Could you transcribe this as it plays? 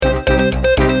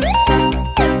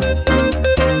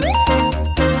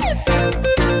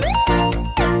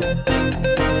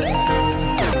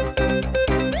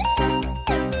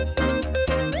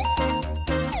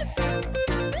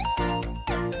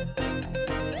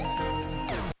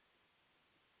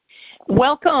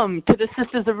Welcome to the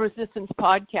Sistas of Resistance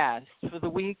podcast for the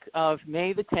week of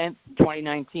May the 10th,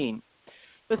 2019.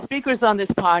 The speakers on this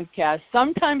podcast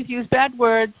sometimes use bad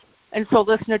words, and so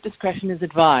listener discretion is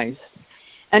advised.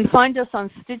 And find us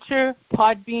on Stitcher,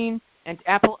 Podbean, and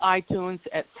Apple iTunes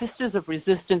at Sisters of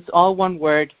Resistance, all one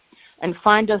word. And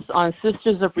find us on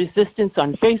Sisters of Resistance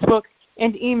on Facebook,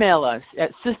 and email us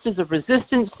at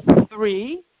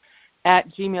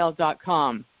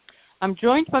sistersofresistance3@gmail.com. I'm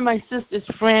joined by my sisters,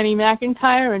 Franny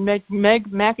McIntyre and Meg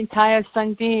McIntyre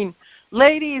Sundin.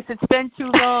 Ladies, it's been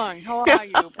too long. How are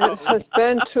you? It has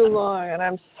been too long, and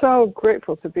I'm so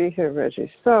grateful to be here,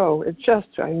 Reggie.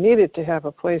 I needed to have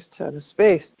a place, a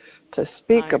space to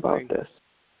speak about this.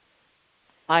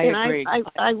 I agree.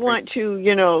 I want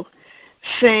to,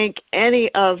 thank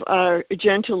any of our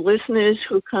gentle listeners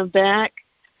who come back.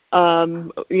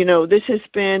 This has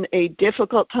been a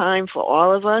difficult time for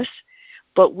all of us.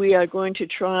 But we are going to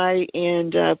try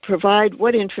and provide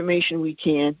what information we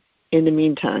can in the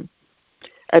meantime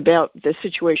about the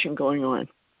situation going on.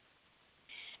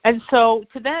 And so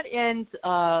to that end,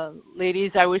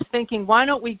 ladies, I was thinking, why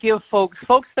don't we give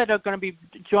folks that are going to be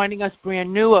joining us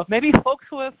brand new, or maybe folks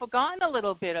who have forgotten a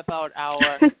little bit about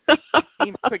our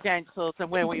team credentials and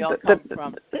where we all come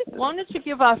from. Why don't you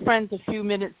give our friends a few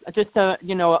minutes, just a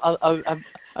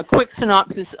quick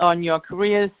synopsis on your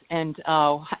careers and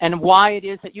why it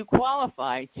is that you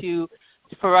qualify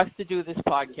for us to do this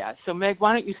podcast. So, Meg,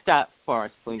 why don't you start for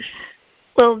us, please?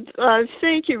 Well,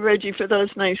 thank you, Reggie, for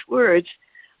those nice words.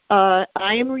 I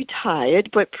am retired,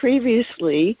 but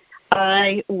previously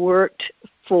I worked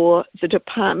for the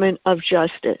Department of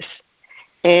Justice,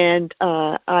 and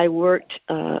I worked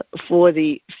for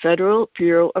the Federal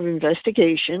Bureau of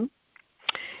Investigation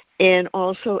and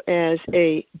also as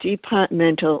a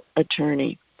departmental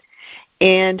attorney.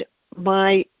 And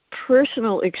my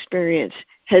personal experience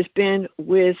has been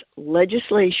with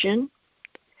legislation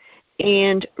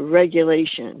and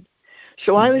regulation.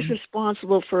 So I was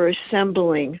responsible for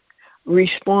assembling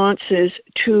responses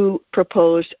to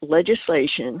proposed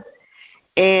legislation.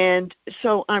 And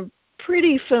so I'm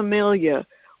pretty familiar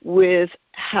with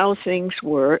how things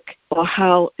work or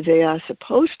how they are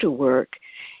supposed to work,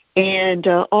 and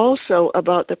also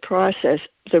about the process.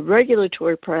 The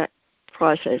regulatory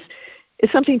process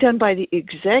is something done by the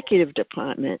executive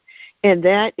department, and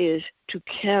that is to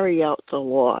carry out the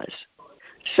laws.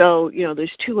 So,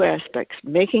 there's two aspects,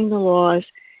 making the laws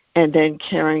and then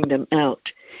carrying them out.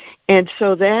 And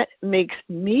so that makes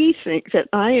me think that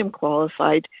I am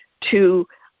qualified to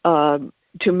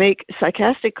make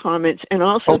sarcastic comments and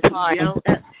also to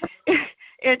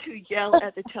yell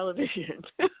at the television.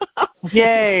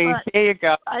 Yay, there you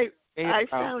go. I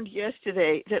found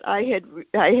yesterday that I had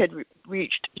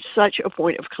reached such a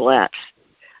point of collapse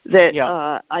that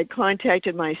I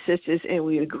contacted my sisters and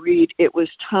we agreed it was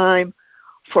time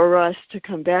for us to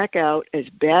come back out, as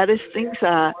bad as things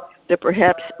are, that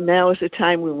perhaps now is the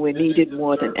time when we're needed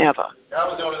more than ever.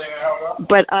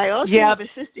 But I also have a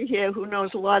sister here who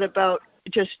knows a lot about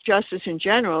just justice in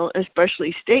general,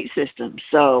 especially state systems.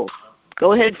 So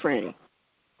go ahead, Franny.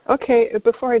 Okay,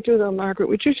 before I do though, Margaret,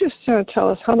 would you just tell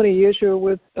us how many years you were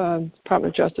with Department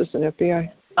of Justice and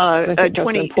FBI?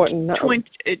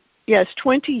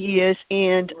 20 years,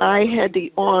 and I had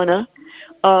the honor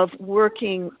of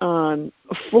working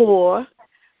for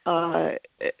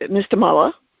Mr.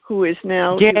 Mueller, who is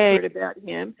now, you've heard about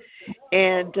him,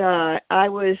 and I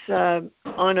was on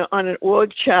an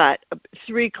org chart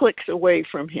 3 clicks away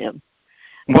from him.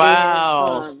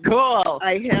 Wow, and, cool.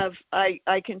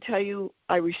 I can tell you,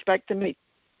 I respect the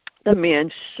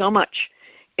man so much,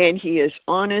 and he is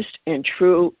honest and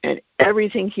true, and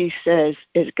everything he says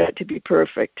has got to be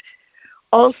perfect.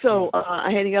 Also, I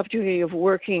had the opportunity of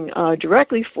working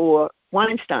directly for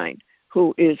Weinstein,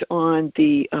 who is on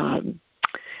the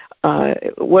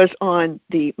was on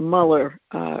the Mueller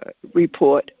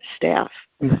report staff,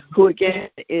 who again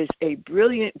is a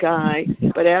brilliant guy,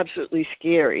 but absolutely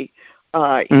scary.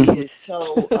 He is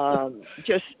so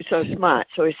just so smart.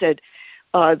 So I said,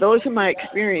 those are my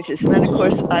experiences. And then, of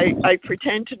course, I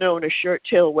pretend to know in a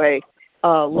shirt-tail way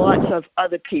lots of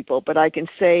other people, but I can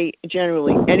say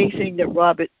generally anything that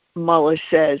Robert Mueller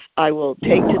says, I will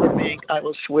take to the bank. I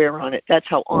will swear on it. That's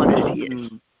how honest he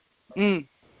is.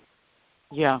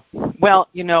 Yeah. Well,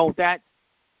 that,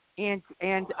 and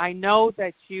I know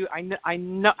that I knew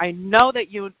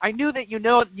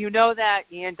that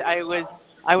and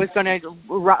I was going to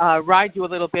ride you a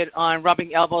little bit on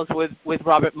rubbing elbows with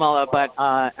Robert Mueller, but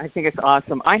I think it's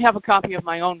awesome. I have a copy of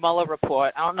my own Mueller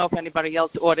report. I don't know if anybody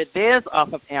else ordered theirs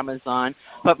off of Amazon,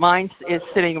 but mine is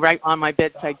sitting right on my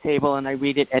bedside table, and I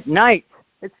read it at night.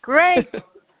 It's great.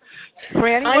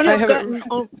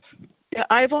 Franny,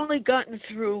 I've only gotten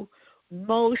through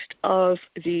most of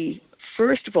the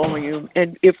first volume,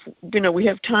 and if we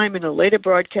have time in a later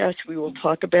broadcast, we will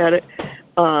talk about it.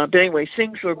 But anyway,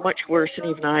 things were much worse than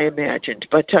even I imagined.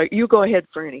 But you go ahead,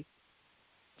 Franny.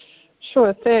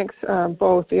 Sure, thanks,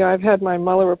 both. Yeah, I've had my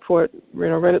Mueller report,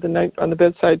 right at the night on the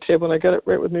bedside table, and I got it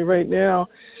right with me right now.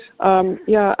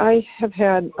 I have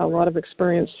had a lot of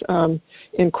experience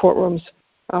in courtrooms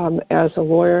as a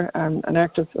lawyer. I'm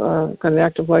got an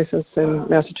active license in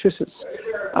Massachusetts.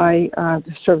 I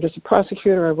served as a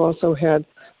prosecutor. I've also had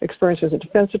experience as a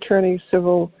defense attorney,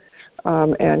 civil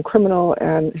and criminal,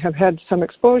 and have had some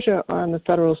exposure on the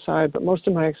federal side, but most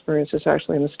of my experience is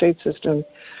actually in the state system.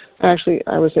 Actually,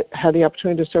 I had the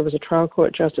opportunity to serve as a trial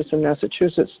court justice in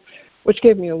Massachusetts, which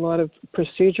gave me a lot of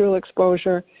procedural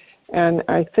exposure, and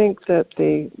I think that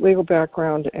the legal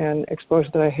background and exposure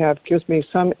that I have gives me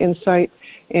some insight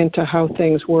into how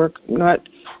things work, not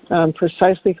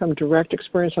precisely from direct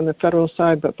experience on the federal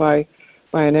side, but by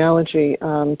analogy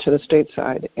to the state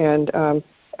side, and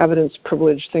evidence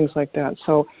privilege, things like that.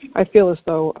 So I feel as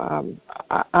though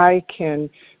I can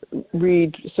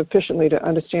read sufficiently to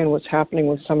understand what's happening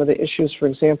with some of the issues, for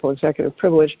example, executive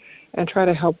privilege, and try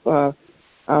to help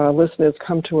listeners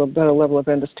come to a better level of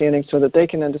understanding so that they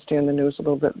can understand the news a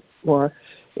little bit more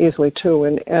easily too.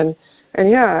 And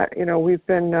yeah, we've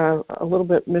been a little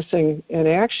bit missing in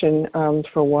action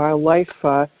for a while. Life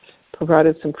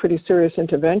provided some pretty serious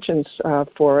interventions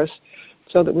for us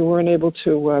so that we weren't able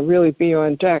to really be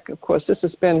on deck. Of course, this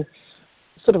has been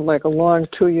sort of like a long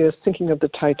 2 years thinking of the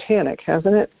Titanic,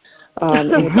 hasn't it?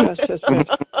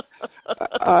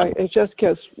 It just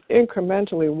gets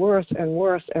incrementally worse and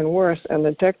worse and worse, and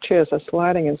the deck chairs are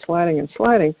sliding and sliding and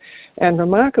sliding. And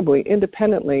remarkably,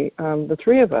 independently, the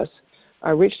three of us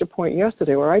reached a point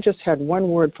yesterday where I just had one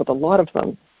word for the lot of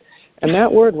them, and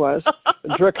that word was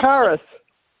Dracarys.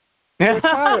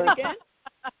 Dracarys.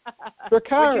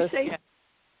 Dracarys.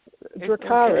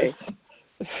 Dracarys.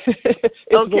 It's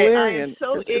Valerian.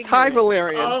 It's High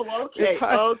Valerian. Oh,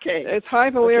 okay. It's High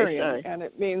Valerian, and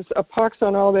it means a pox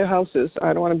on all their houses.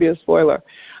 I don't want to be a spoiler,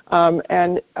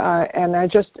 and I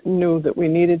just knew that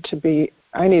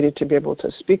I needed to be able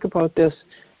to speak about this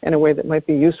in a way that might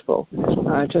be useful.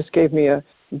 It just gave me a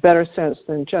better sense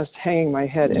than just hanging my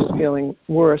head and feeling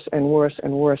worse and worse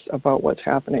and worse about what's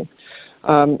happening.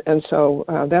 And so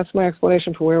that's my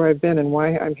explanation for where I've been and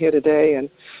why I'm here today. And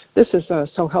this is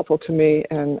so helpful to me,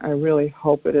 and I really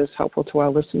hope it is helpful to our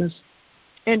listeners.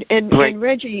 And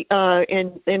Reggie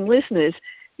and listeners,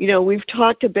 we've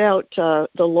talked about the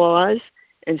laws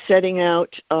and setting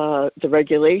out the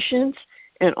regulations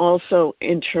and also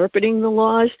interpreting the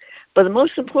laws. But the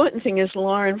most important thing is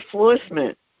law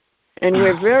enforcement. And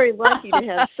we're very lucky to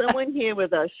have someone here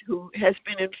with us who has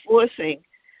been enforcing,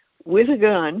 with a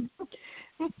gun,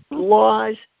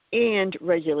 laws and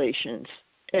regulations.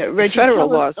 Reggie, federal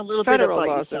laws. A little federal bit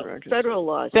about laws yourself. and regulations. Federal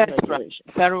laws That's and regulations.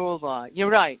 Right. Federal law.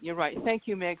 You're right. Thank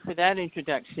you, Meg, for that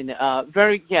introduction.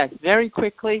 Very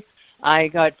quickly, I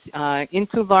got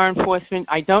into law enforcement.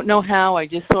 I don't know how. I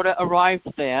just sort of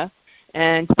arrived there,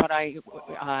 but I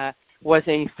was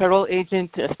a federal agent,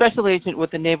 a special agent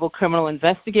with the Naval Criminal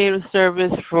Investigative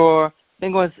Service for, I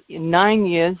think it was 9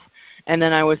 years, and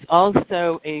then I was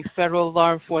also a federal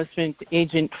law enforcement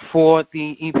agent for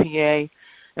the EPA,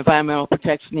 Environmental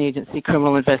Protection Agency,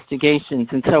 Criminal Investigations.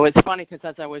 And so it's funny because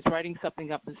as I was writing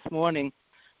something up this morning,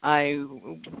 I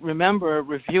remember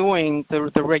reviewing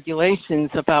the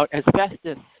regulations about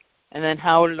asbestos and then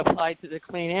how it applied to the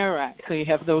Clean Air Act. So you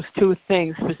have those two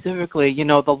things specifically, the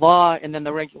law and then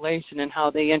the regulation and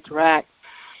how they interact.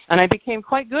 And I became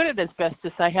quite good at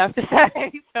asbestos, I have to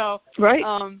say. So right.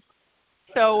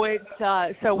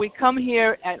 So we come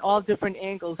here at all different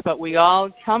angles, but we all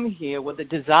come here with a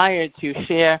desire to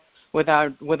share with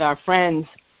our friends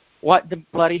what the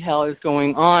bloody hell is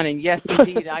going on. And yes,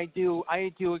 indeed, I do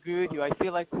agree with you. I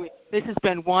feel like this has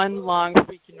been one long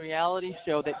freaking reality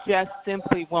show that just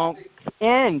simply won't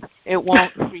end. It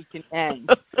won't freaking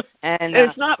end. And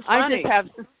it's not funny.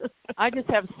 I just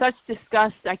have such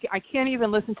disgust. I can't even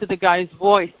listen to the guy's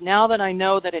voice now that I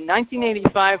know that in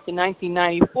 1985 to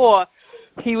 1994,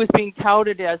 he was being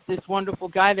touted as this wonderful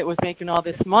guy that was making all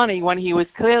this money when he was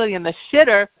clearly in the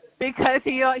shitter because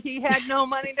he had no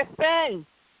money to spend.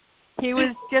 He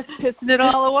was just pissing it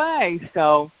all away.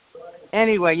 So,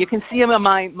 anyway, you can see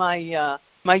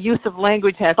my use of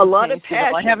language has a lot of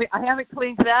passion. I haven't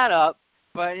cleaned that up,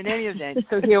 but in any event,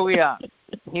 so here we are.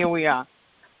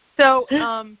 So,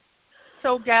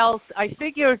 So, gals, I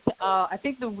figured. I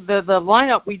think the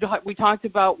lineup we talked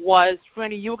about was,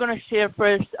 Franny, you were going to share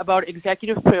first about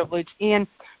executive privilege, and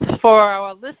for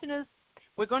our listeners,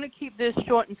 we're going to keep this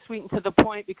short and sweet and to the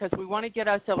point because we want to get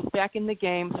ourselves back in the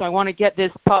game. So I want to get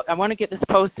this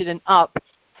posted and up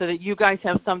so that you guys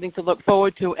have something to look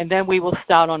forward to, and then we will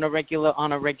start on a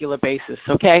regular basis.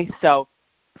 Okay? So,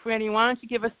 Franny, why don't you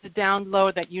give us the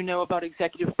download that you know about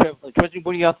executive privilege?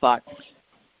 What are your thoughts?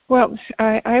 Well,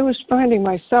 I was finding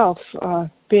myself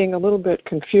being a little bit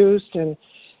confused, and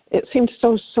it seemed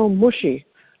so mushy.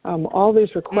 All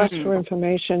these requests for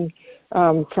information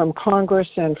from Congress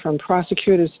and from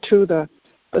prosecutors to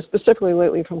specifically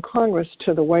lately from Congress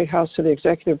to the White House to the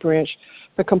executive branch,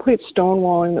 the complete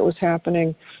stonewalling that was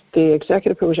happening, the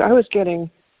executive privilege. I was getting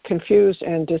confused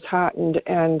and disheartened,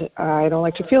 and I don't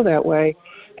like to feel that way.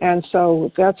 And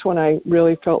so that's when I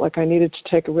really felt like I needed to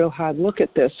take a real hard look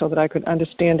at this so that I could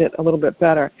understand it a little bit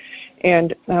better.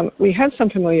 And we had some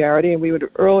familiarity, and we would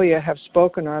earlier have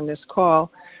spoken on this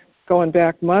call, going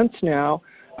back months now,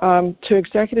 to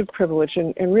executive privilege,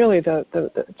 and really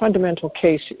the fundamental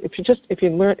case. If you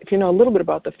know a little bit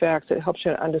about the facts, it helps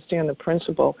you to understand the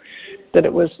principle that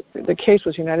the case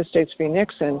was United States v.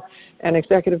 Nixon, and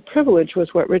executive privilege was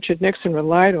what Richard Nixon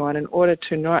relied on in order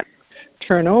to not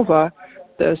turn over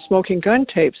the smoking gun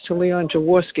tapes to Leon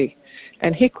Jaworski,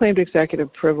 and he claimed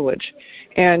executive privilege,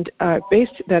 and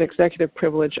based that executive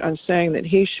privilege on saying that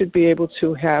he should be able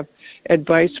to have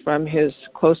advice from his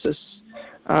closest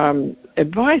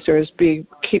advisors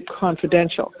keep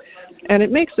confidential. And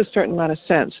it makes a certain amount of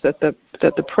sense that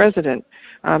the president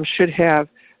should have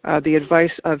the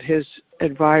advice of his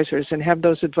advisors and have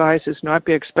those advisors not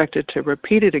be expected to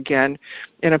repeat it again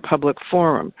in a public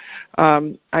forum.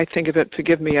 I think of it,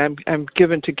 forgive me, I'm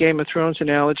given to Game of Thrones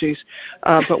analogies,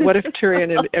 but what if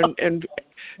Tyrion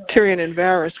and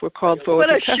Varys were called forward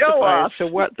to testify as to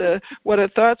what her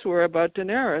thoughts were about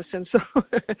Daenerys,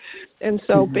 and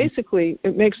so basically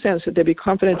it makes sense that there be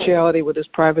confidentiality with his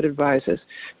private advisors,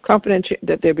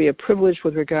 that there be a privilege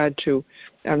with regard to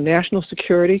national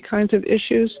security kinds of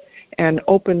issues, and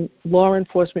open law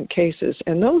enforcement cases.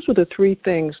 And those were the three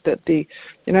things that the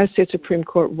United States Supreme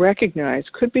Court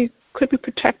recognized could be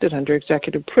protected under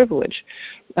executive privilege.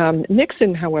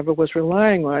 Nixon, however, was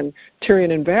relying on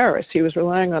Tyrion and Varys. He was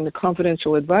relying on the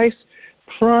confidential advice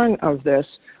prong of this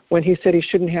when he said he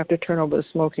shouldn't have to turn over the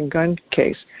smoking gun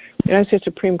case. The United States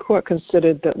Supreme Court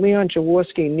considered that Leon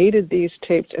Jaworski needed these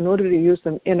tapes in order to use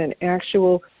them in an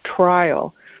actual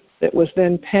trial that was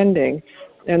then pending,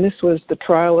 and this was the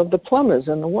trial of the plumbers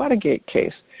in the Watergate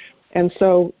case. And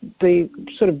so the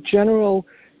sort of general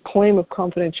claim of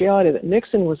confidentiality that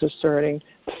Nixon was asserting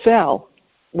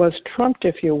was trumped,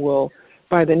 if you will,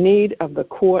 by the need of the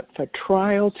court for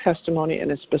trial testimony in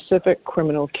a specific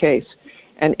criminal case.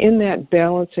 And in that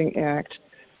balancing act,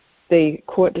 the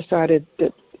court decided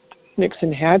that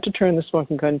Nixon had to turn the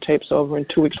smoking gun tapes over, and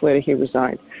 2 weeks later he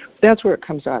resigned. That's where it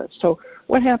comes out of. So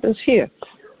what happens here?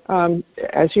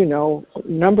 As you know,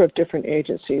 a number of different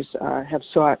agencies have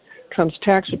sought Trump's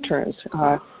tax returns.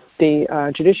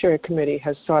 The Judiciary Committee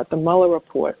has sought the Mueller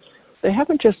report. They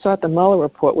haven't just sought the Mueller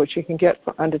report, which you can get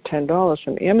for under $10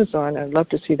 from Amazon. I'd love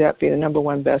to see that be the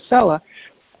 #1 bestseller.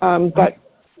 But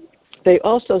they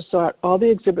also sought all the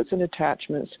exhibits and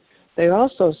attachments. They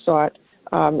also sought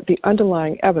the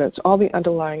underlying evidence, all the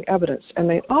underlying evidence. And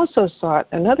they also sought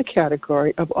another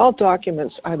category of all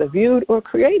documents either viewed or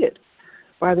created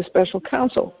by the special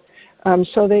counsel.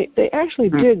 So they actually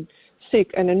did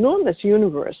seek an enormous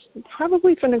universe,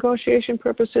 probably for negotiation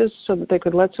purposes so that they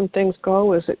could let some things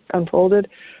go as it unfolded,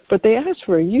 but they asked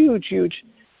for a huge,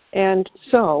 and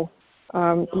so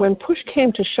when push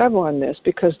came to shove on this,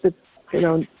 because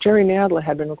Jerry Nadler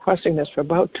had been requesting this for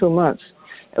about 2 months,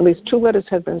 at least 2 letters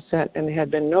had been sent, and there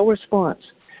had been no response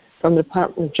from the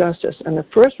Department of Justice. And the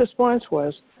first response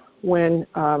was when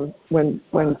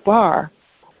Barr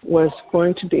was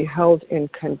going to be held in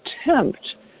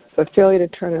contempt for failure to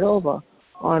turn it over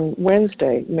on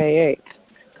Wednesday, May 8th,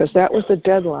 because that was the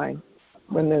deadline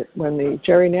when the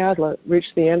Jerry Nadler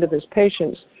reached the end of his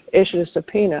patience, issued a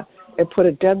subpoena. It put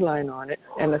a deadline on it,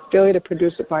 and the failure to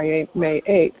produce it by May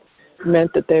 8th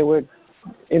meant that they were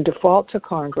in default to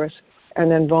Congress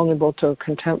and then vulnerable to a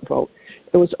contempt vote.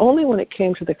 It was only when it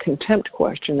came to the contempt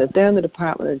question that then the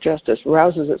Department of Justice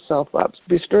rouses itself up,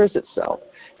 bestirs itself,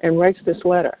 and writes this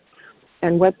letter.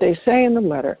 And what they say in the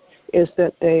letter is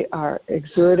that they are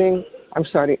asserting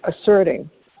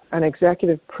an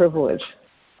executive privilege,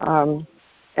 and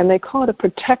they call it a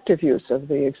protective use of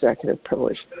the executive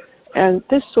privilege. And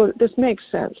this makes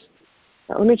sense.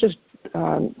 Now, let me just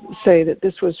say that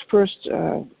this was first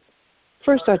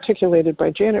first articulated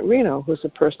by Janet Reno, who's a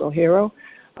personal hero,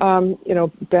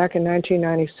 back in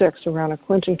 1996 around a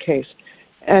Clinton case.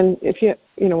 And if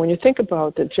when you think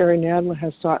about that, Jerry Nadler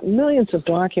has sought millions of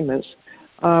documents.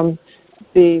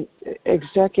 The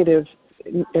executive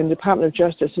and Department of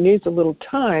Justice needs a little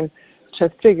time to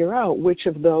figure out which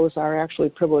of those are actually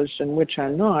privileged and which are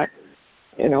not,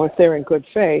 if they're in good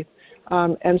faith.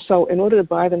 And so in order to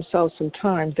buy themselves some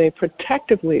time, they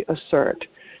protectively assert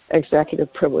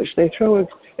executive privilege. They throw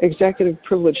executive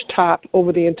privilege top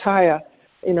over the entire,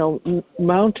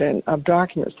 mountain of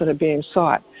documents that are being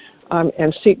sought,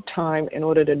 and seek time in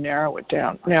order to narrow it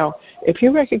down. Now, if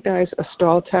you recognize a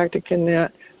stall tactic in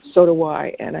that, so do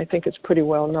I, and I think it's pretty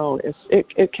well known.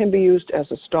 It can be used as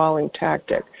a stalling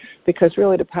tactic because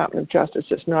really the Department of Justice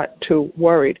is not too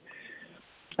worried.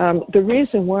 The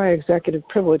reason why executive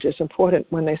privilege is important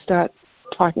when they start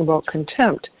talking about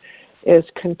contempt is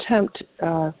contempt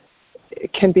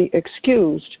can be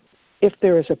excused if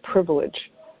there is a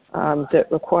privilege that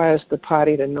requires the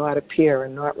party to not appear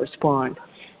and not respond.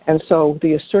 And so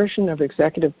the assertion of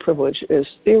executive privilege is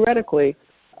theoretically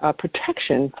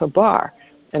protection for Barr.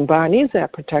 And Barr needs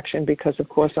that protection because, of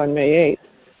course, on May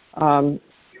 8th,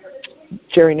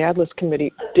 Jerry Nadler's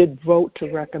committee did vote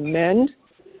to recommend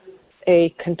a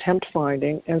contempt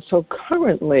finding. And so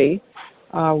currently,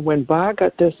 when Barr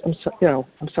got this, when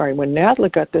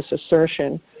Nadler got this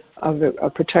assertion of a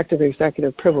protective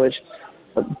executive privilege,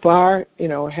 Barr,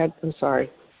 Nadler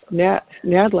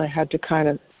had to kind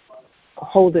of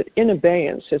hold it in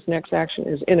abeyance. His next action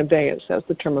is in abeyance. That's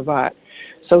the term of art.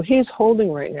 So he's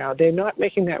holding right now. They're not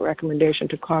making that recommendation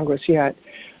to Congress yet.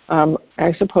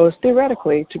 I suppose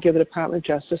theoretically to give the Department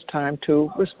of Justice time to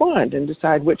respond and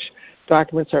decide which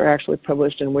documents are actually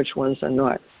privileged and which ones are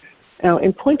not. Now,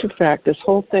 in point of fact, this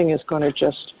whole thing is going to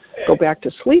just go back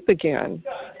to sleep again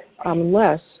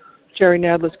unless Jerry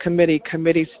Nadler's committee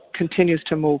continues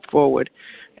to move forward.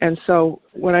 And so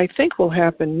what I think will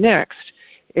happen next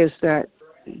is that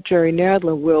Jerry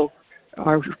Nadler will,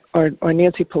 or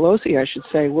Nancy Pelosi, I should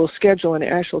say, will schedule an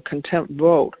actual contempt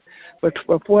vote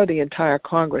before the entire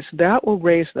Congress. That will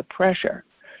raise the pressure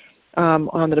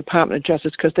on the Department of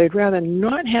Justice because they'd rather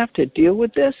not have to deal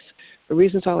with this, the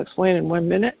reasons I'll explain in 1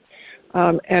 minute.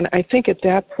 And I think at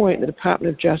that point, the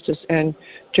Department of Justice and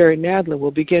Jerry Nadler will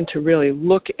begin to really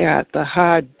look at the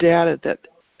hard data that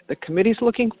the committee's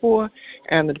looking for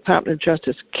and the Department of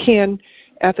Justice can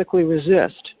ethically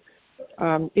resist.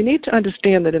 You need to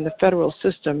understand that in the federal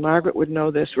system, Margaret would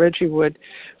know this, Reggie would,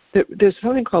 there's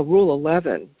something called Rule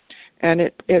 11, and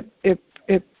it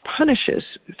punishes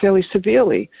fairly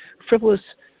severely frivolous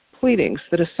pleadings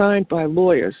that are signed by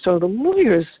lawyers. So the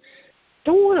lawyers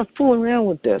don't want to fool around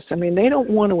with this. I mean, they don't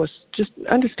want to just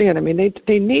understand. I mean,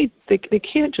 they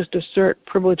can't just assert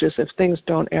privileges if things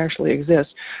don't actually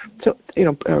exist. So,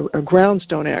 grounds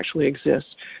don't actually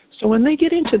exist. So when they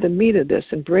get into the meat of this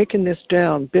and breaking this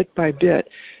down bit by bit,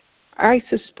 I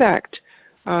suspect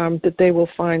that they will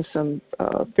find some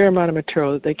fair amount of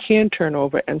material that they can turn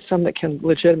over and some that can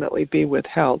legitimately be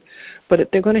withheld. But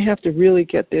they're going to have to really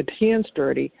get their hands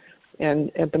dirty.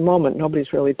 And at the moment,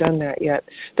 nobody's really done that yet.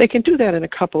 They can do that in a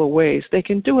couple of ways. They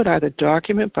can do it either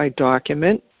document by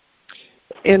document.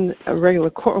 In a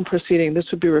regular courtroom proceeding, this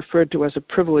would be referred to as a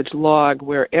privilege log,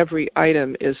 where every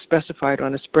item is specified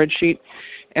on a spreadsheet,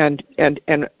 and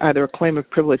either a claim of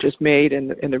privilege is made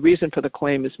and the reason for the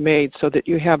claim is made, so that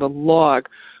you have a log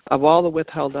of all the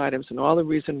withheld items and all the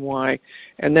reason why,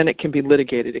 and then it can be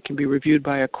litigated. It can be reviewed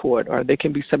by a court, or they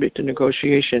can be subject to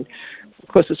negotiation. Of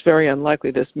course, it's very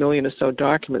unlikely this million or so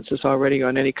documents is already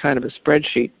on any kind of a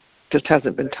spreadsheet. Just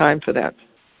hasn't been time for that.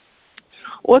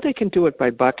 Or they can do it by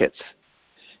buckets.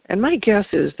 And my guess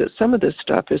is that some of this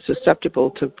stuff is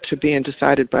susceptible to being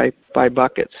decided by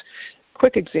buckets.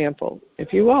 Quick example,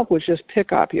 if you all would just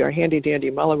pick up your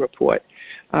handy-dandy Mueller report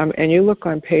and you look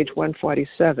on page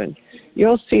 147,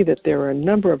 you'll see that there are a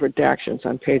number of redactions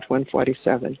on page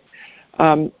 147.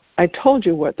 I told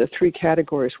you what the three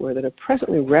categories were that are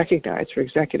presently recognized for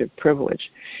executive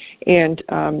privilege. And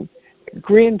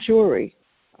grand jury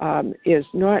is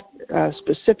not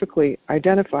specifically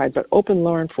identified, but open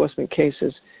law enforcement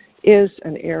cases is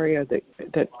an area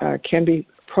that can be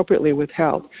appropriately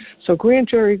withheld. So grand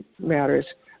jury matters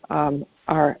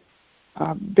are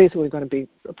basically going to be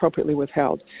appropriately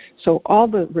withheld. So all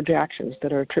the redactions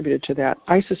that are attributed to that,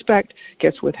 I suspect,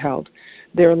 gets withheld.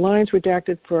 There are lines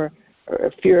redacted for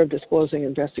fear of disclosing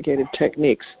investigative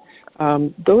techniques.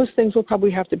 Those things will probably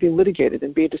have to be litigated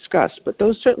and be discussed, but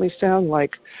those certainly sound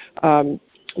like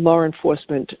law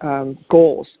enforcement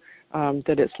goals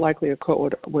that it's likely a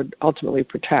court would ultimately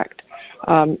protect.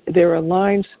 There are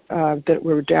lines that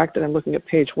were redacted. I'm looking at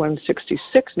page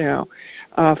 166 now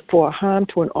for harm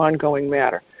to an ongoing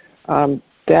matter.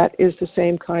 That is the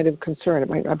same kind of concern. It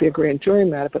might not be a grand jury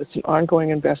matter, but it's an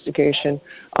ongoing investigation,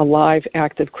 a live,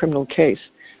 active criminal case.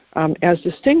 As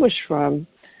distinguished from,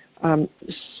 in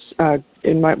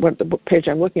the page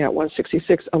I'm looking at,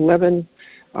 166,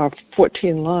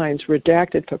 14 lines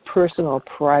redacted for personal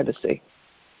privacy.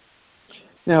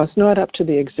 Now, it's not up to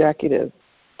the executive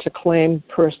to claim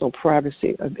personal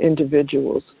privacy of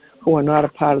individuals who are not a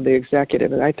part of the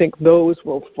executive, and I think those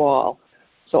will fall.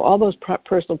 So all those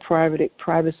personal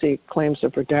privacy claims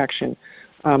of redaction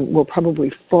will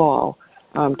probably fall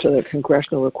to the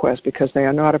congressional request because they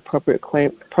are not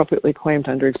appropriately claimed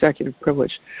under executive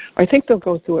privilege. I think they'll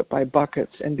go through it by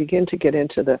buckets and begin to get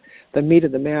into the meat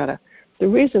of the matter. The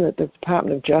reason that the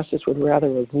Department of Justice would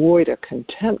rather avoid a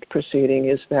contempt proceeding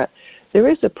is that there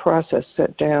is a process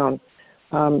set down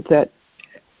that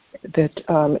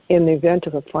in the event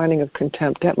of a finding of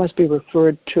contempt, that must be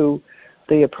referred to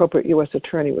the appropriate U.S.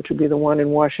 attorney, which would be the one in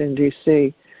Washington,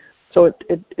 D.C. So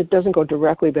it doesn't go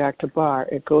directly back to Barr.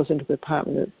 It goes into the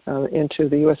department, into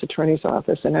the U.S. Attorney's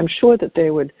Office. And I'm sure that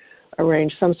they would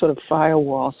arrange some sort of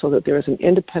firewall so that there is an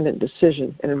independent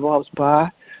decision. It involves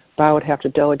Barr. Barr would have to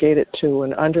delegate it to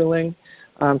an underling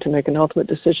to make an ultimate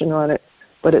decision on it.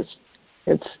 But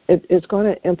it's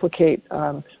going to implicate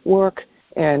work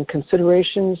and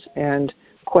considerations and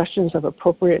questions of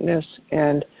appropriateness.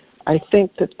 And I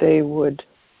think that they would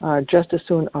just as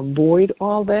soon avoid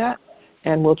all that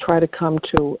and will try to come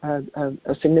to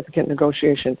a significant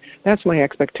negotiation. That's my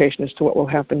expectation as to what will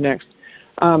happen next.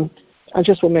 I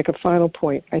just will make a final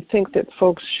point. I think that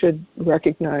folks should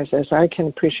recognize, as I can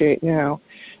appreciate now,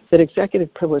 that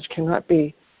executive privilege cannot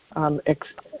be,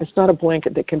 it's not a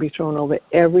blanket that can be thrown over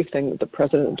everything that the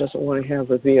president doesn't want to have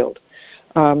revealed.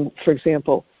 For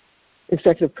example,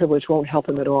 executive privilege won't help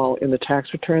him at all in the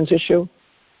tax returns issue,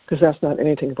 because that's not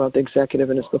anything about the executive,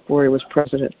 and it's before he was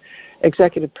president.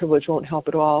 Executive privilege won't help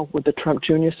at all with the Trump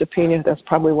Jr. subpoena. That's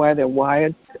probably why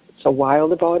they're so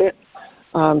wild about it,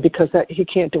 because he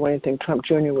can't do anything. Trump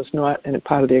Jr. was not a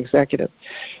part of the executive.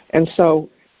 And so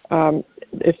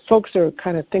if folks are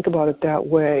kind of think about it that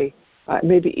way, it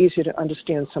may be easier to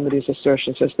understand some of these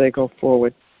assertions as they go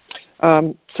forward.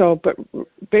 But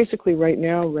basically right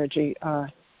now, Reggie,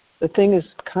 the thing is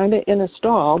kind of in a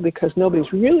stall because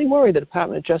nobody's really worried the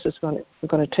Department of Justice is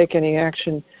going to take any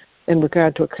action in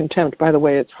regard to a contempt. By the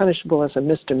way, it's punishable as a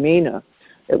misdemeanor,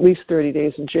 at least 30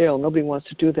 days in jail. Nobody wants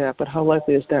to do that, but how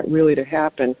likely is that really to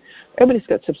happen? Everybody's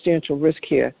got substantial risk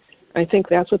here. I think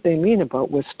that's what they mean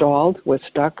about we're stalled, we're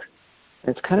stuck.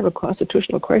 It's kind of a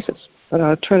constitutional crisis. But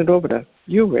I'll turn it over to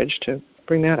you, Rich, to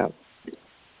bring that up.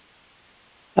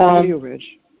 You,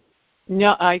 Rich.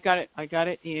 No, I got it.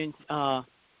 And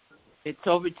it's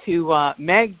over to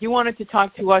Meg. You wanted to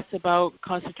talk to us about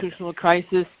constitutional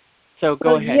crisis, so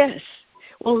go ahead. Yes.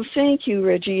 Well, thank you,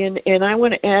 Reggie. And I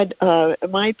want to add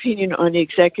my opinion on the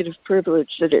executive privilege,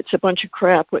 that it's a bunch of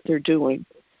crap what they're doing,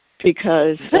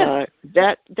 because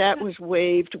that was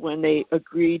waived when they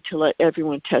agreed to let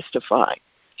everyone testify.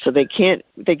 So they can't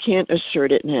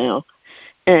assert it now.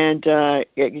 And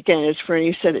again, as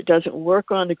Franny said, it doesn't work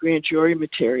on the grand jury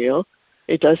material.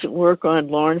 It doesn't work on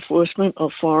law enforcement or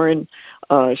foreign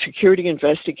security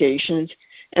investigations.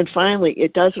 And finally,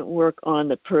 it doesn't work on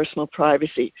the personal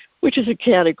privacy, which is a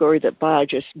category that Barr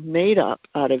just made up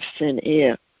out of thin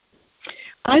air.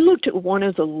 I looked at one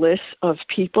of the lists of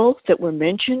people that were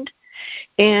mentioned,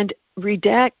 and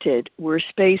redacted were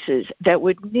spaces that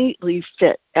would neatly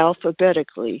fit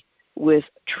alphabetically with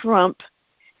Trump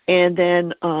and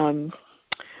then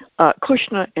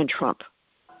Kushner and Trump.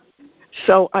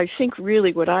 So I think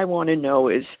really what I want to know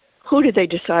is, who did they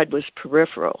decide was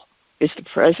peripheral? Is the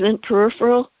president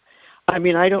peripheral? I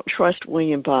mean, I don't trust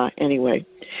William Barr anyway.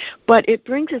 But it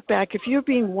brings us back, if you're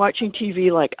watching TV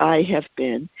like I have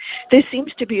been, there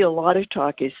seems to be a lot of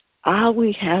talk is, are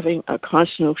we having a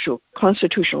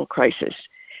constitutional crisis?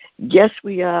 Yes,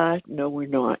 we are. No, we're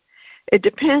not. It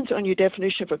depends on your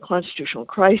definition of a constitutional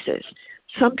crisis.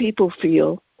 Some people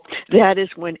feel that is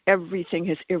when everything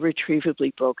has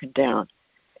irretrievably broken down.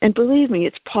 And believe me,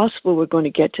 it's possible we're going to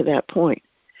get to that point.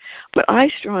 But I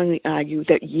strongly argue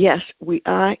that, yes, we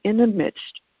are in the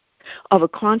midst of a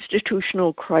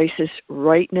constitutional crisis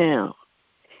right now.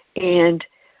 And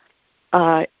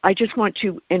I just want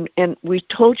to, and we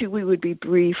told you we would be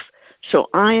brief, so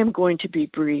I am going to be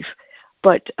brief.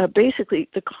 But basically,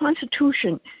 the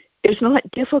Constitution is not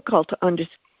difficult to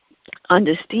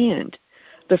understand.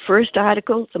 The first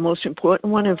article, the most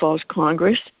important one, involves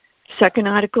Congress. Second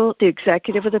article, the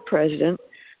executive of the president.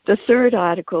 The third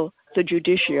article, the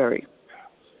judiciary.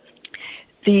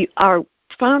 Our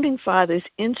founding fathers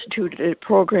instituted a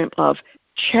program of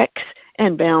checks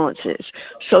and balances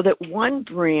so that one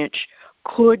branch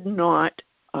could not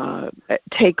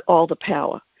take all the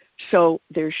power. So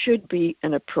there should be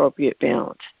an appropriate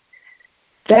balance.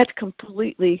 That's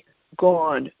completely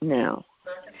gone now.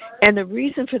 And the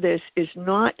reason for this is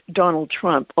not Donald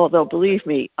Trump, although believe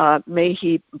me, may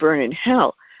he burn in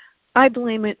hell. I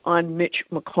blame it on Mitch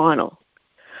McConnell.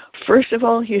 First of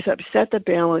all, he's upset the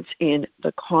balance in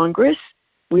the Congress.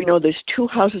 We know there's two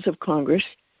houses of Congress,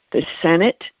 the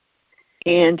Senate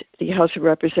and the House of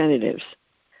Representatives.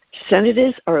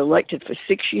 Senators are elected for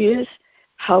 6 years,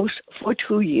 House for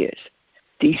 2 years.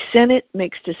 The Senate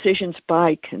makes decisions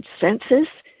by consensus.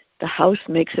 The House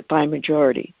makes it by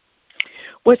majority.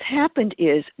 What's happened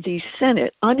is the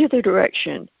Senate, under the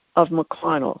direction of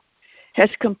McConnell, has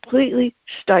completely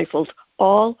stifled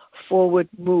all forward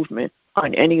movement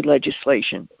on any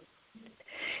legislation.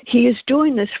 He is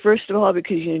doing this, first of all,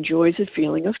 because he enjoys a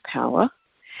feeling of power,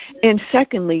 and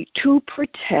secondly, to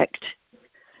protect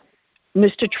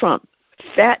Mr. Trump,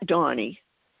 Fat Donnie,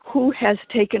 who has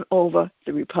taken over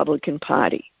the Republican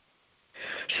Party.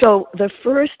 So the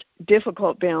first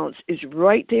difficult balance is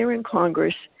right there in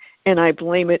Congress, and I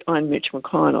blame it on Mitch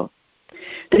McConnell.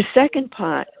 The second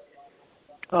part,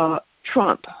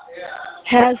 Trump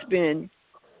has been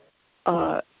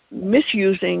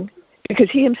misusing, because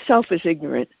he himself is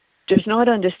ignorant, does not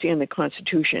understand the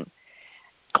Constitution,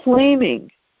 claiming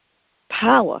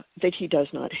power that he does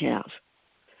not have.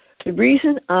 The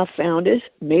reason our founders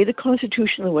made the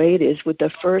Constitution the way it is, with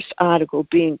the first article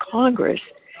being Congress,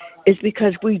 is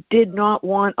because we did not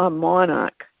want a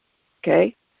monarch,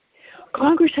 okay?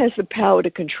 Congress has the power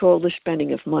to control the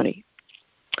spending of money.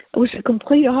 It was the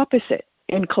complete opposite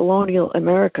in colonial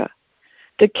America.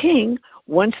 The king,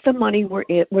 once the money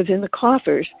was in the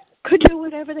coffers, could do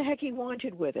whatever the heck he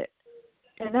wanted with it.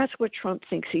 And that's what Trump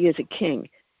thinks he is, a king.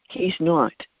 He's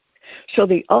not. So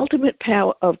the ultimate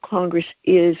power of Congress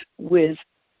is with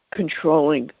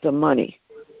controlling the money.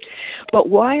 But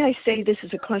why I say this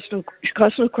is a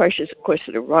constitutional crisis, of course,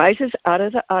 it arises out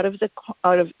of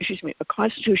a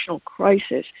constitutional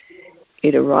crisis.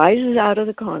 It arises out of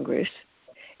the Congress.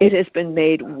 It has been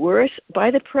made worse by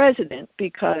the president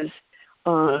because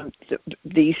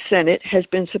the Senate has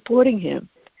been supporting him.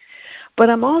 But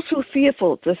I'm also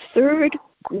fearful the third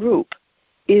group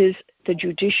is the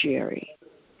judiciary.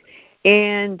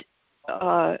 And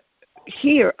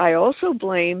here I also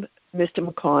blame Mr.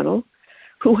 McConnell,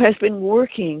 who has been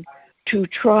working to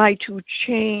try to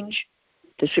change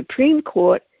the Supreme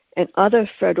Court and other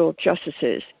federal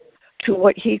justices to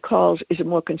what he calls is a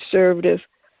more conservative,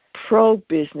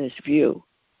 pro-business view.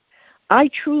 I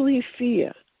truly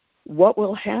fear what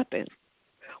will happen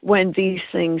when these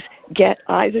things get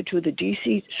either to the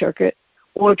D.C. Circuit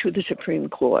or to the Supreme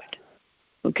Court.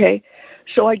 Okay?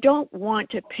 So I don't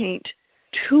want to paint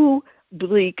too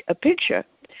bleak a picture,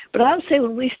 but I'll say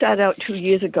when we started out 2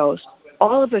 years ago,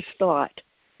 all of us thought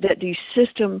that the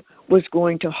system was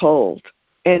going to hold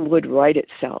and would right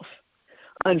itself.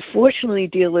 Unfortunately,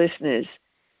 dear listeners,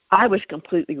 I was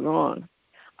completely wrong.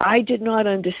 I did not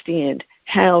understand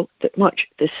how much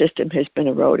the system has been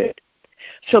eroded.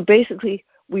 So basically,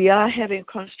 we are having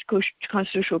a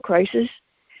constitutional crisis,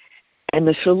 and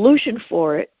the solution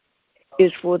for it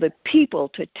is for the people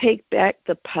to take back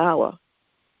the power.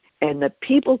 And the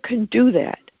people can do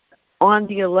that on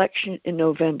the election in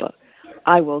November.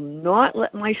 I will not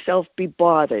let myself be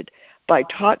bothered by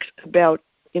talks about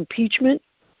impeachment.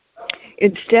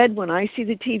 Instead, when I see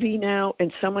the TV now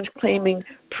and someone's claiming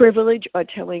privilege or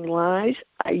telling lies,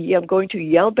 I am going to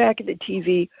yell back at the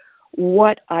TV,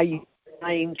 what are you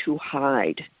trying to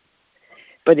hide?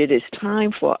 But it is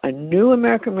time for a new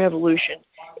American revolution.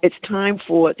 It's time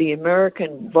for the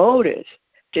American voters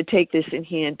to take this in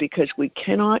hand, because we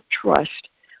cannot trust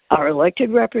our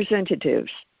elected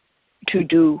representatives to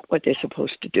do what they're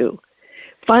supposed to do.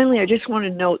 Finally, I just want to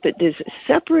note that there's a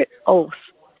separate oath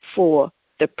for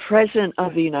the President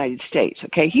of the United States.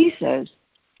 Okay, he says,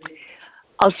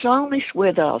 I'll solemnly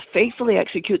swear that I'll faithfully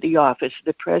execute the office of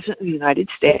the President of the United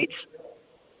States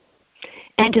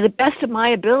and to the best of my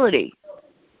ability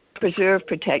preserve,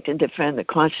 protect, and defend the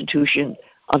Constitution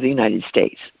of the United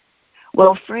States.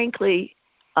 Well, frankly,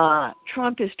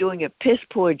 Trump is doing a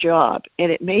piss-poor job,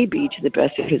 and it may be to the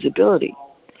best of his ability.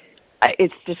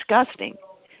 It's disgusting.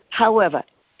 However,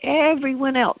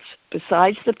 everyone else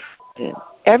besides the president,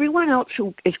 everyone else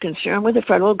who is concerned with the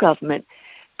federal government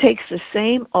takes the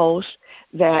same oath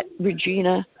that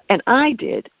Regina and I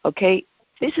did, okay?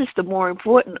 This is the more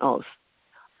important oath.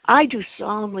 I do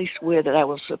solemnly swear that I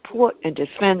will support and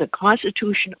defend the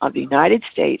Constitution of the United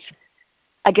States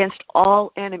against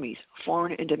all enemies,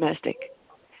 foreign and domestic,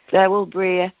 that I will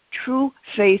bear true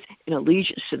faith and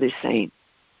allegiance to the same,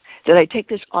 that I take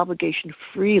this obligation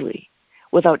freely,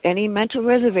 without any mental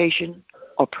reservation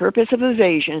or purpose of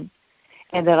evasion,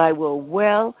 and that I will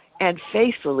well and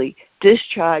faithfully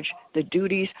discharge the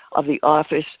duties of the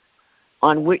office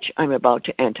on which I'm about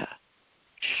to enter.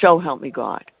 So help me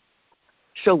God.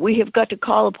 So we have got to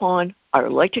call upon our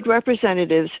elected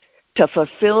representatives to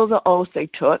fulfill the oath they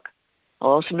took. I'll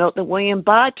also note that William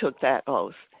Barr took that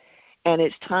oath. And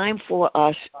it's time for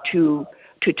us to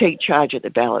take charge of the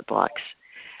ballot box.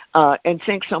 And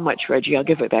thanks so much, Reggie. I'll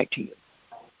give it back to you.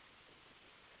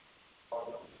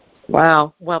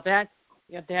 Wow. Well, that's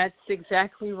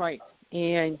exactly right.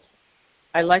 And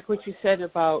I like what you said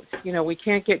about, we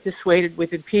can't get dissuaded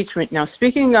with impeachment. Now,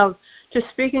 speaking of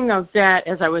that,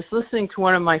 as I was listening to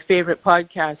one of my favorite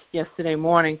podcasts yesterday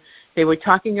morning, they were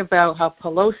talking about how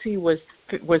Pelosi was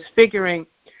figuring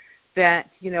that,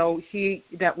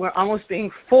 that we're almost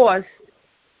being forced.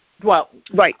 Well,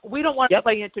 right. We don't want to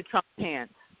play into Trump's hands.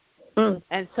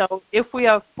 And so if we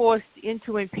are forced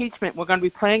into impeachment, we're going to be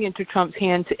playing into Trump's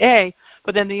hands, A.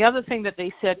 But then the other thing that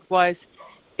they said was,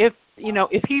 if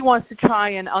he wants to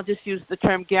try, and I'll just use the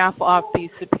term gaff off these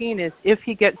subpoenas, if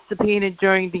he gets subpoenaed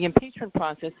during the impeachment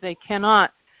process, they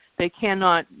cannot, just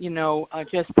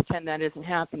pretend that isn't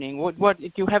happening. What do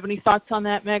you have any thoughts on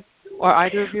that, Meg, or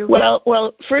either of you?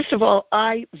 Well, first of all,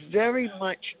 I very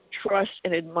much trust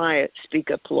and admire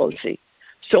Speaker Pelosi,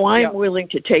 so I'm willing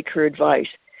to take her advice.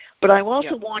 But I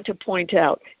also want to point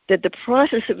out that the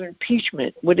process of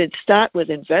impeachment would start with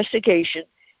investigation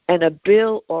and a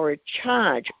bill or a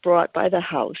charge brought by the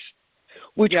House,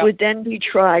 which would then be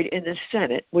tried in the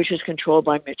Senate, which is controlled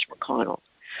by Mitch McConnell.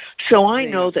 So I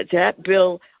know that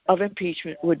bill of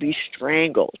impeachment would be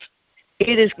strangled.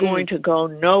 It is going to go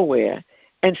nowhere,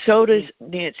 and so does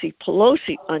Nancy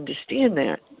Pelosi understand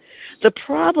that. The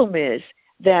problem is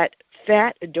that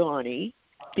Fat Donnie,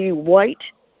 the white,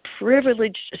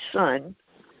 privileged son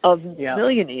of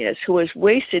millionaires who has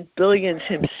wasted billions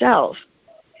himself,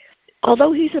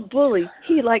 although he's a bully,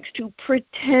 he likes to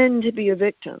pretend to be a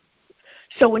victim.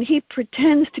 So when he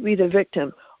pretends to be the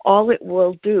victim, all it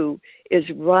will do is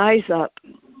rise up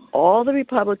all the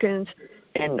Republicans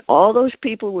and all those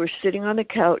people who are sitting on the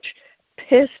couch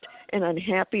pissed and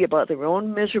unhappy about their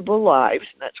own miserable lives,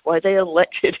 and that's why they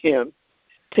elected him,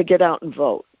 to get out and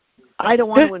vote. I don't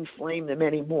want to inflame them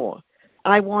anymore.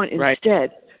 I want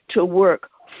instead to work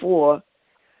for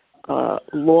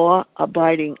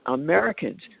law-abiding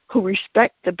Americans who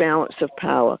respect the balance of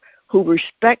power, who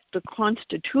respect the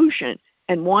Constitution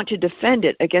and want to defend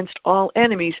it against all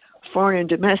enemies, foreign and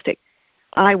domestic.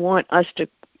 I want us to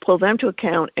pull them to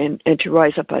account and to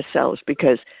rise up ourselves,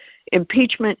 because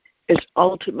impeachment is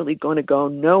ultimately going to go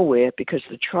nowhere, because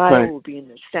the trial will be in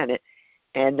the Senate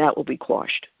and that will be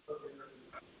quashed.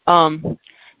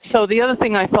 So the other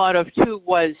thing I thought of too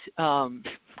was,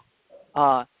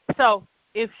 so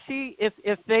if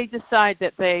they decide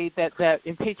that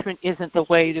impeachment isn't the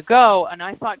way to go, and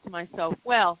I thought to myself,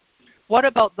 well, what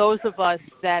about those of us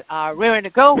that are raring to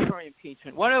go for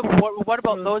impeachment? What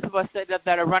about those of us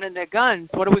that are running their guns?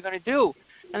 What are we going to do?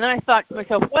 And then I thought to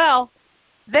myself, well,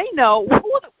 they know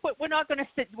we're not going to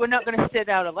sit. We're not going to sit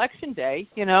out Election Day.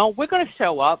 We're going to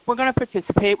show up. We're going to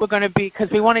participate. We're going to be, because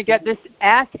we want to get this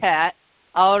asshat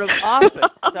out of office.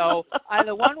 So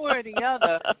either one way or the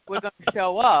other, we're going to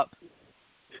show up.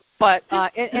 But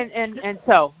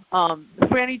so,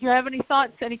 Franny, do you have any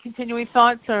thoughts? Any continuing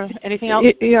thoughts, or anything else?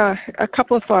 Yeah, a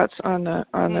couple of thoughts on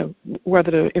the whether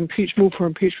to move for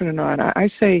impeachment or not. I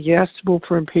say yes, move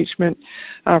for impeachment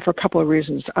for a couple of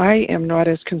reasons. I am not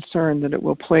as concerned that it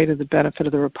will play to the benefit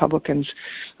of the Republicans.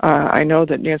 I know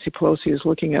that Nancy Pelosi is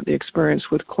looking at the experience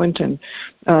with Clinton,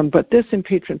 but this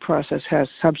impeachment process has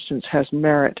substance, has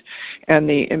merit, and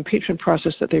the impeachment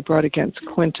process that they brought against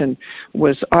Clinton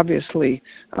was obviously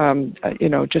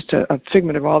just a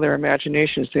figment of all their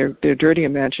imaginations, their dirty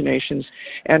imaginations,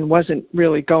 and wasn't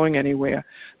really going anywhere.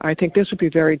 I think this would be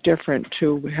very different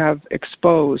to have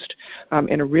exposed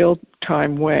in a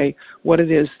real-time way what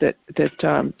it is that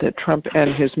Trump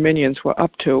and his minions were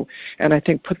up to, and I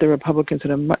think put the Republicans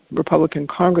in Republican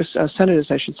Congress, senators,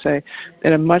 I should say,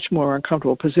 in a much more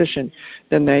uncomfortable position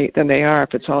than they are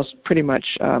if it's all pretty much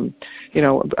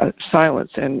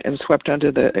silence and swept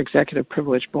under the executive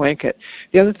privilege blanket.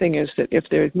 The other thing is that if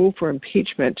they move for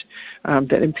impeachment, impeachment,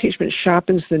 that impeachment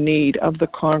sharpens the need of the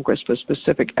Congress for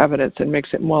specific evidence and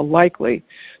makes it more likely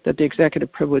that the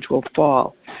executive privilege will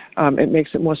fall. It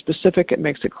makes it more specific. It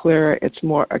makes it clearer. It's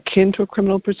more akin to a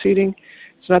criminal proceeding.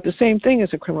 It's not the same thing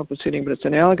as a criminal proceeding, but it's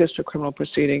analogous to a criminal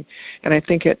proceeding, and I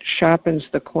think it sharpens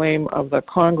the claim of the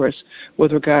Congress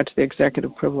with regard to the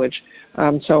executive privilege.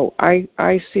 So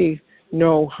I see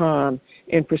no harm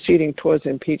in proceeding towards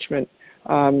impeachment,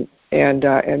 and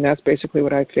that's basically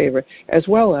what I favor, as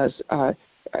well as there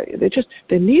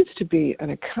needs to be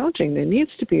an accounting. There needs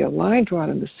to be a line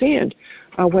drawn in the sand.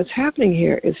 What's happening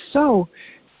here is so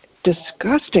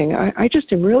disgusting. I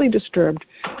just am really disturbed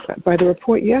by the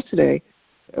report yesterday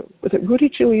that Rudy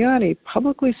Giuliani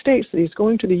publicly states that he's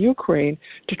going to the Ukraine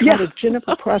to try to gin up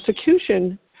a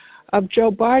prosecution of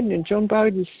Joe Biden and Joe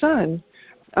Biden's son,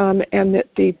 and that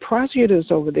the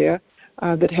prosecutors over there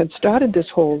that had started this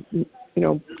whole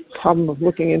problem of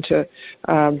looking into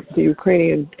the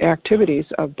Ukrainian activities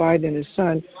of Biden and his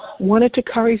son wanted to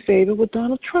curry favor with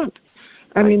Donald Trump.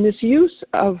 I mean, this use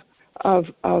of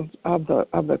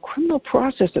the criminal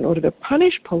process in order to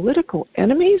punish political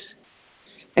enemies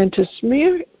and to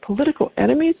smear political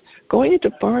enemies, going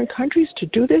into foreign countries to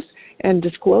do this and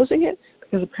disclosing it,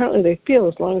 because apparently they feel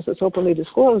as long as it's openly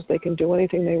disclosed, they can do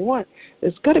anything they want.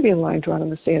 There's got to be a line drawn in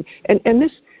the sand. And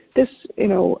this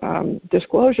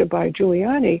disclosure by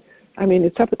Giuliani, I mean,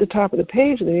 it's up at the top of the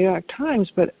page of the New York Times,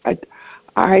 but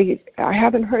I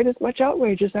haven't heard as much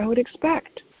outrage as I would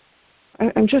expect.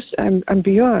 I'm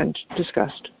beyond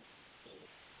disgust.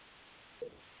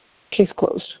 Case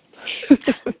closed.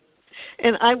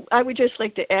 And I would just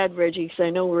like to add, Reggie, because I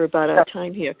know we're about out of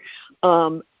time here.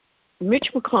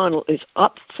 Mitch McConnell is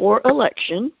up for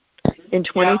election in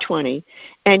 2020,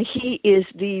 and he is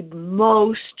the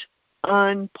most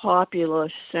unpopular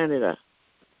senator.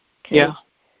 Okay? Yeah.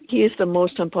 He is the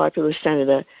most unpopular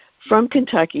senator from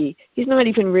Kentucky. He's not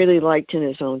even really liked in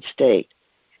his own state.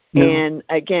 No. And,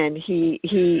 again, he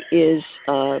is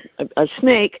a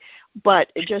snake.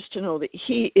 But just to know that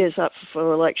he is up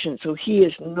for election, so he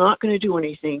is not going to do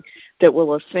anything that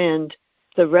will offend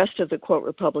the rest of the, quote,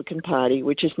 Republican Party,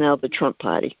 which is now the Trump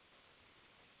Party.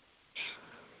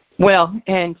 Well,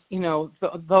 and,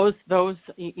 those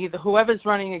either whoever is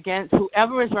running against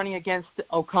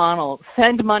O'Connell,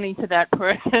 send money to that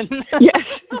person. Yes.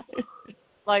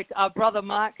 Like our brother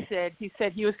Mark said, he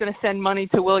said he was going to send money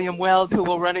to William Wells, who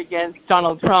will run against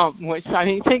Donald Trump, which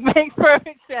I think makes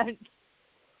perfect sense.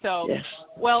 So, yes.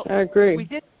 Well, I agree.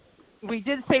 We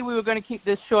did say we were going to keep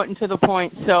this short and to the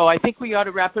point, so I think we ought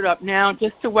to wrap it up now.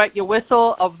 Just to wet your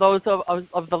whistle of those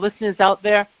of the listeners out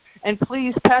there, and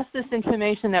please pass this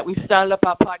information that we've started up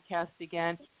our podcast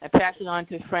again, and pass it on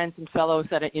to friends and fellows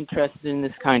that are interested in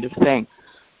this kind of thing.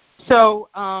 So,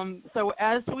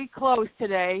 as we close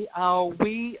today, as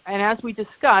we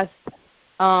discussed,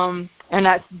 and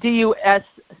that's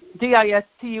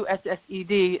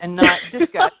DISTUSSED and not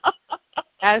discuss.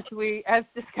 As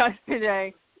discussed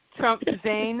today, Trump's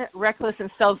vain, reckless,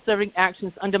 and self-serving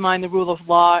actions undermine the rule of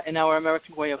law and our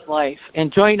American way of life.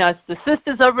 And join us, the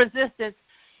Sisters of Resistance,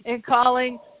 in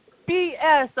calling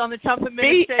BS on the Trump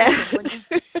administration.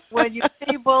 When you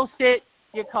see bullshit,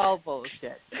 you call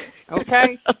bullshit.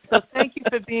 Okay? So thank you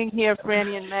for being here,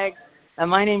 Franny and Meg.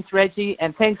 My name's Reggie,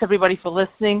 and thanks, everybody, for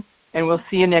listening, and we'll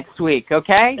see you next week,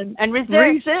 okay? And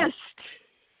resist. Resist.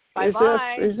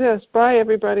 Bye-bye. Resist. Bye,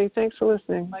 everybody. Thanks for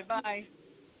listening. Bye-bye.